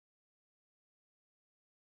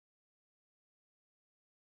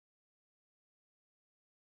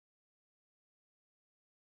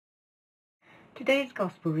Today's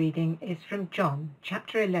Gospel reading is from John,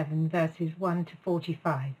 chapter 11, verses 1 to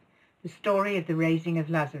 45, the story of the raising of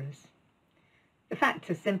Lazarus. The facts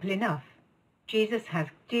are simple enough. Jesus has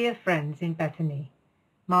dear friends in Bethany,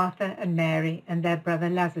 Martha and Mary and their brother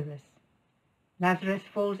Lazarus. Lazarus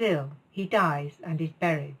falls ill, he dies and is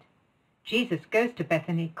buried. Jesus goes to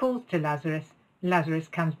Bethany, calls to Lazarus, Lazarus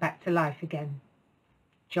comes back to life again.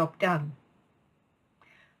 Job done.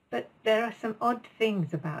 But there are some odd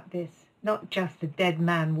things about this. Not just a dead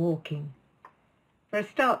man walking. For a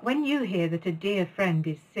start, when you hear that a dear friend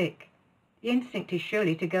is sick, the instinct is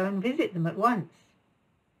surely to go and visit them at once.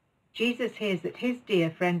 Jesus hears that his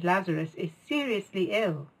dear friend Lazarus is seriously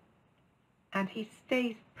ill, and he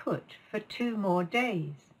stays put for 2 more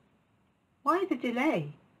days. Why the delay?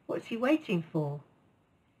 What's he waiting for?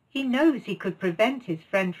 He knows he could prevent his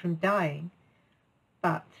friend from dying,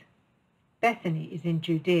 but Bethany is in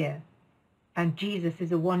Judea, and Jesus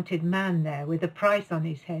is a wanted man there with a price on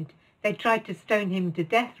his head. They tried to stone him to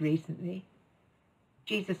death recently.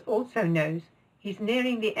 Jesus also knows he's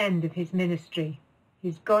nearing the end of his ministry,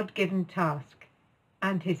 his God-given task,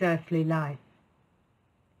 and his earthly life.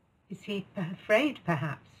 Is he afraid,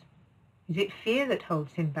 perhaps? Is it fear that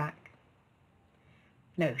holds him back?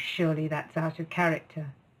 No, surely that's out of character.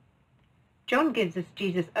 John gives us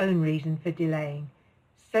Jesus' own reason for delaying,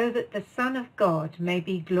 so that the Son of God may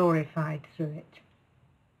be glorified through it.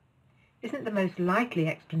 Isn't the most likely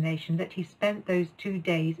explanation that he spent those 2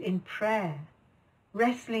 days in prayer,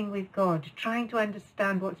 wrestling with God, trying to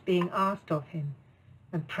understand what's being asked of him,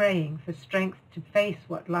 and praying for strength to face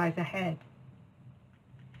what lies ahead?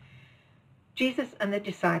 Jesus and the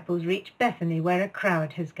disciples reach Bethany, where a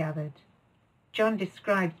crowd has gathered. John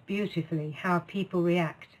describes beautifully how people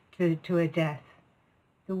react to a death,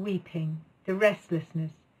 the weeping, the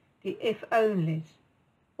restlessness, the if-onlys,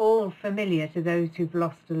 all familiar to those who've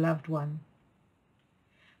lost a loved one.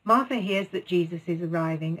 Martha hears that Jesus is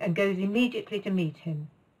arriving and goes immediately to meet him.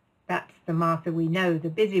 That's the Martha we know, the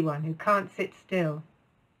busy one who can't sit still.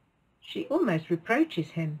 She almost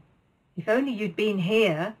reproaches him. If only you'd been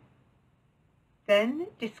here. Then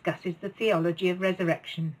discusses the theology of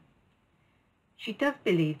resurrection. She does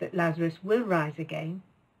believe that Lazarus will rise again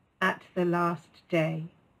at the last day.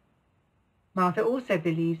 Martha also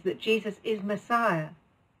believes that Jesus is Messiah,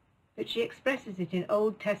 but she expresses it in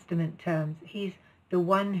Old Testament terms. He's the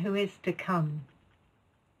one who is to come.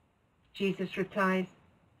 Jesus replies,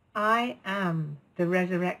 I am the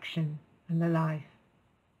resurrection and the life.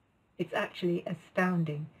 It's actually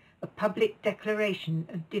astounding, a public declaration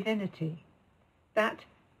of divinity. That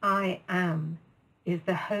I am is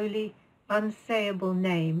the holy, unsayable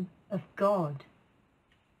name of God.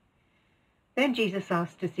 Then Jesus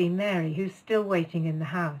asks to see Mary, who's still waiting in the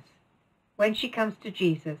house. When she comes to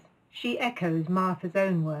Jesus, she echoes Martha's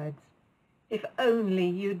own words, if only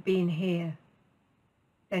you'd been here.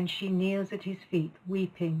 Then she kneels at his feet,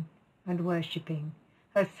 weeping and worshipping.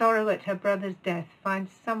 Her sorrow at her brother's death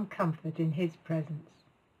finds some comfort in his presence.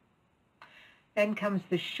 Then comes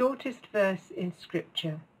the shortest verse in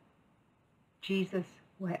Scripture. Jesus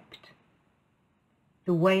wept.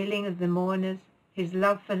 The wailing of the mourners, his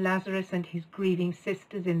love for Lazarus and his grieving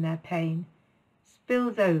sisters in their pain,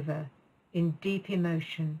 spills over in deep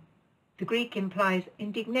emotion. The Greek implies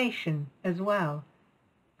indignation as well,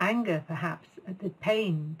 anger perhaps at the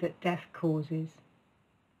pain that death causes.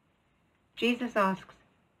 Jesus asks,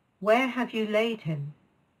 where have you laid him?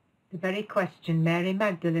 The very question Mary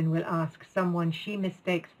Magdalene will ask someone she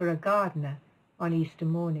mistakes for a gardener on Easter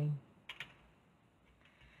morning.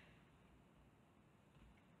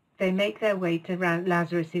 They make their way to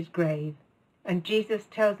Lazarus's grave, and Jesus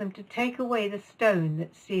tells them to take away the stone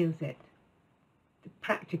that seals it. The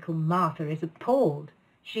practical Martha is appalled.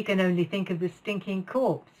 She can only think of the stinking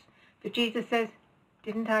corpse. But Jesus says,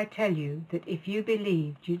 didn't I tell you that if you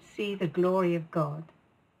believed, you'd see the glory of God?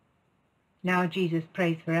 Now Jesus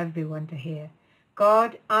prays for everyone to hear.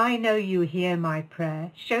 God, I know you hear my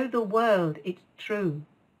prayer. Show the world it's true.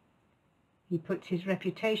 He puts his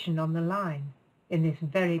reputation on the line in this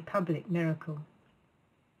very public miracle.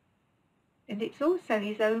 And it's also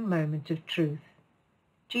his own moment of truth.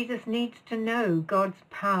 Jesus needs to know God's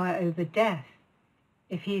power over death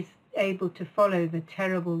if he's able to follow the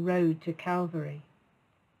terrible road to Calvary.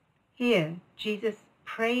 Here, Jesus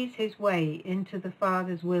prays his way into the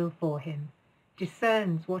Father's will for him,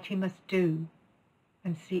 discerns what he must do,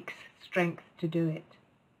 and seeks strength to do it.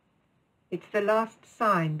 It's the last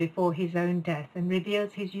sign before his own death and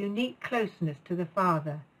reveals his unique closeness to the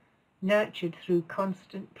Father, nurtured through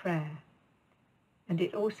constant prayer. And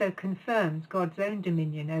it also confirms God's own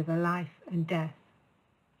dominion over life and death.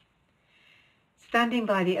 Standing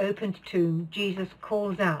by the opened tomb, Jesus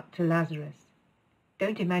calls out to Lazarus.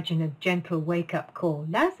 Don't imagine a gentle wake-up call.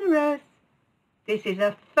 Lazarus! This is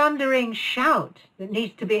a thundering shout that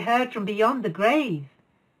needs to be heard from beyond the grave.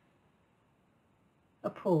 A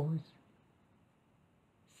pause.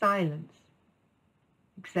 Silence,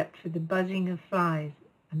 except for the buzzing of flies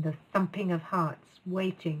and the thumping of hearts,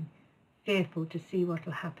 waiting, fearful to see what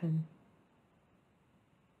will happen.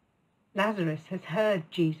 Lazarus has heard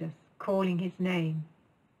Jesus calling his name,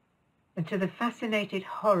 and to the fascinated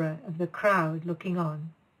horror of the crowd looking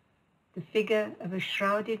on, the figure of a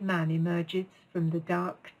shrouded man emerges from the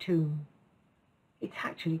dark tomb. It's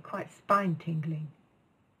actually quite spine-tingling.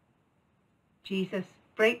 Jesus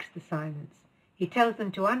breaks the silence. He tells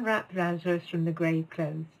them to unwrap Lazarus from the grave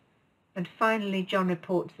clothes, and finally John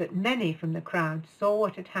reports that many from the crowd saw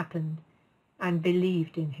what had happened and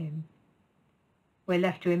believed in him. We're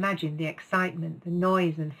left to imagine the excitement, the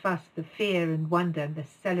noise and fuss, the fear and wonder, and the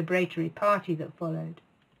celebratory party that followed.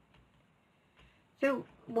 So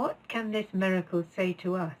what can this miracle say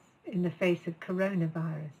to us in the face of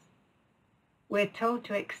coronavirus? We're told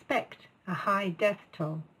to expect a high death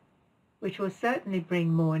toll, which will certainly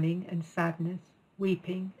bring mourning and sadness,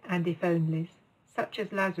 weeping and if-onlys, such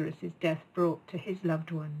as Lazarus' death brought to his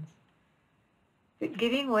loved ones. But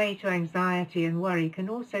giving way to anxiety and worry can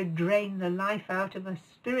also drain the life out of us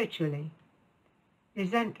spiritually.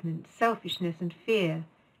 Resentment, selfishness and fear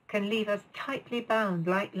can leave us tightly bound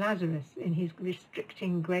like Lazarus in his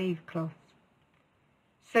restricting grave cloths.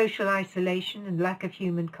 Social isolation and lack of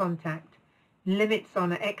human contact, limits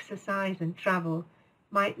on exercise and travel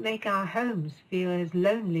might make our homes feel as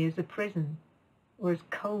lonely as a prison or as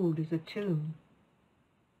cold as a tomb.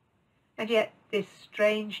 And yet this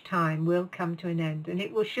strange time will come to an end, and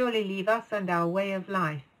it will surely leave us and our way of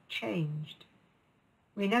life changed.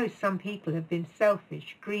 We know some people have been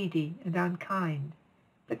selfish, greedy and unkind,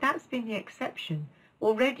 but that's been the exception.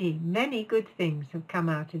 Already many good things have come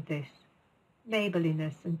out of this.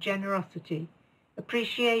 Neighbourliness and generosity,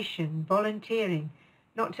 appreciation, volunteering,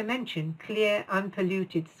 not to mention clear,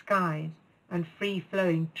 unpolluted skies and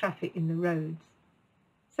free-flowing traffic in the roads.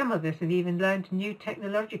 Some of us have even learned new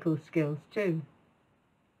technological skills too.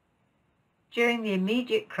 During the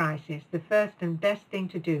immediate crisis, the first and best thing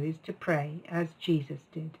to do is to pray as Jesus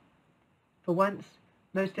did. For once,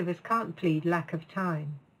 most of us can't plead lack of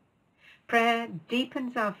time. Prayer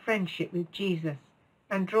deepens our friendship with Jesus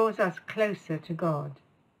and draws us closer to God.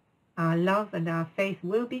 Our love and our faith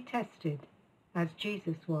will be tested, as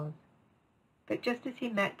Jesus was. But just as he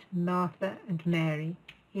met Martha and Mary,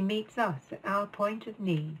 he meets us at our point of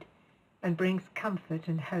need and brings comfort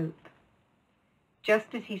and hope.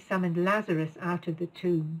 Just as he summoned Lazarus out of the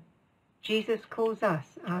tomb, Jesus calls us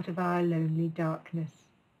out of our lonely darkness.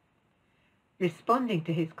 Responding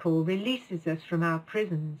to his call releases us from our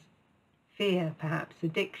prisons, fear perhaps,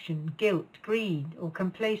 addiction, guilt, greed or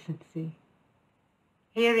complacency.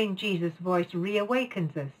 Hearing Jesus' voice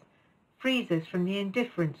reawakens us, frees us from the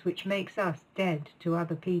indifference which makes us dead to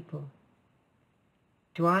other people.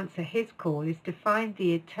 To answer his call is to find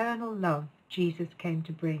the eternal love Jesus came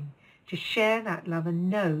to bring, to share that love and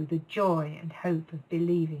know the joy and hope of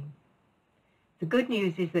believing. The good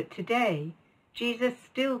news is that today Jesus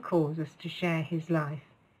still calls us to share his life,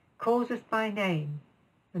 calls us by name,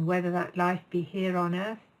 and whether that life be here on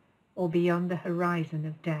earth or beyond the horizon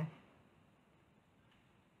of death.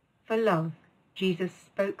 For love, Jesus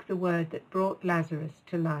spoke the word that brought Lazarus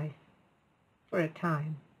to life, for a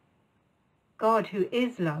time. God, who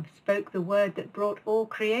is love, spoke the word that brought all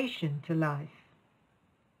creation to life.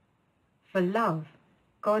 For love,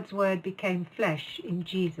 God's word became flesh in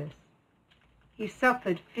Jesus. He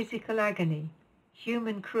suffered physical agony,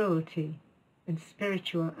 human cruelty, and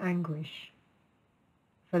spiritual anguish.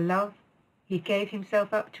 For love, he gave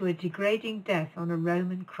himself up to a degrading death on a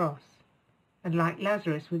Roman cross, and like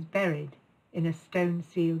Lazarus was buried in a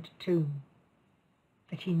stone-sealed tomb.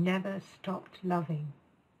 But he never stopped loving.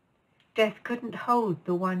 Death couldn't hold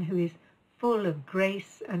the one who is full of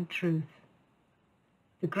grace and truth.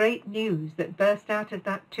 The great news that burst out of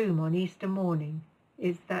that tomb on Easter morning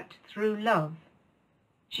is that through love,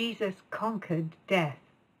 Jesus conquered death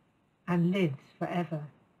and lives forever.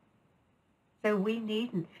 So we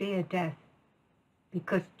needn't fear death,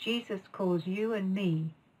 because Jesus calls you and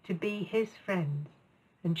me to be his friends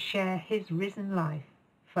and share his risen life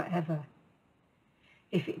forever.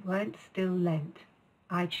 If it weren't still Lent,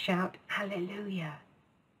 I'd shout, Hallelujah.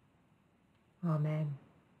 Amen.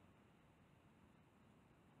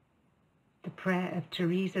 The prayer of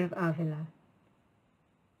Teresa of Avila.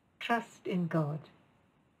 Trust in God.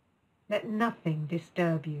 Let nothing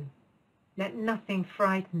disturb you. Let nothing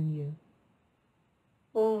frighten you.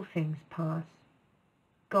 All things pass.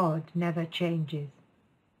 God never changes.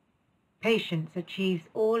 Patience achieves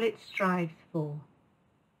all it strives for.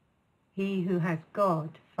 He who has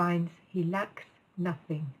God finds he lacks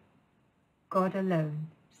nothing. God alone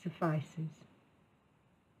suffices.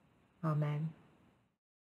 Amen.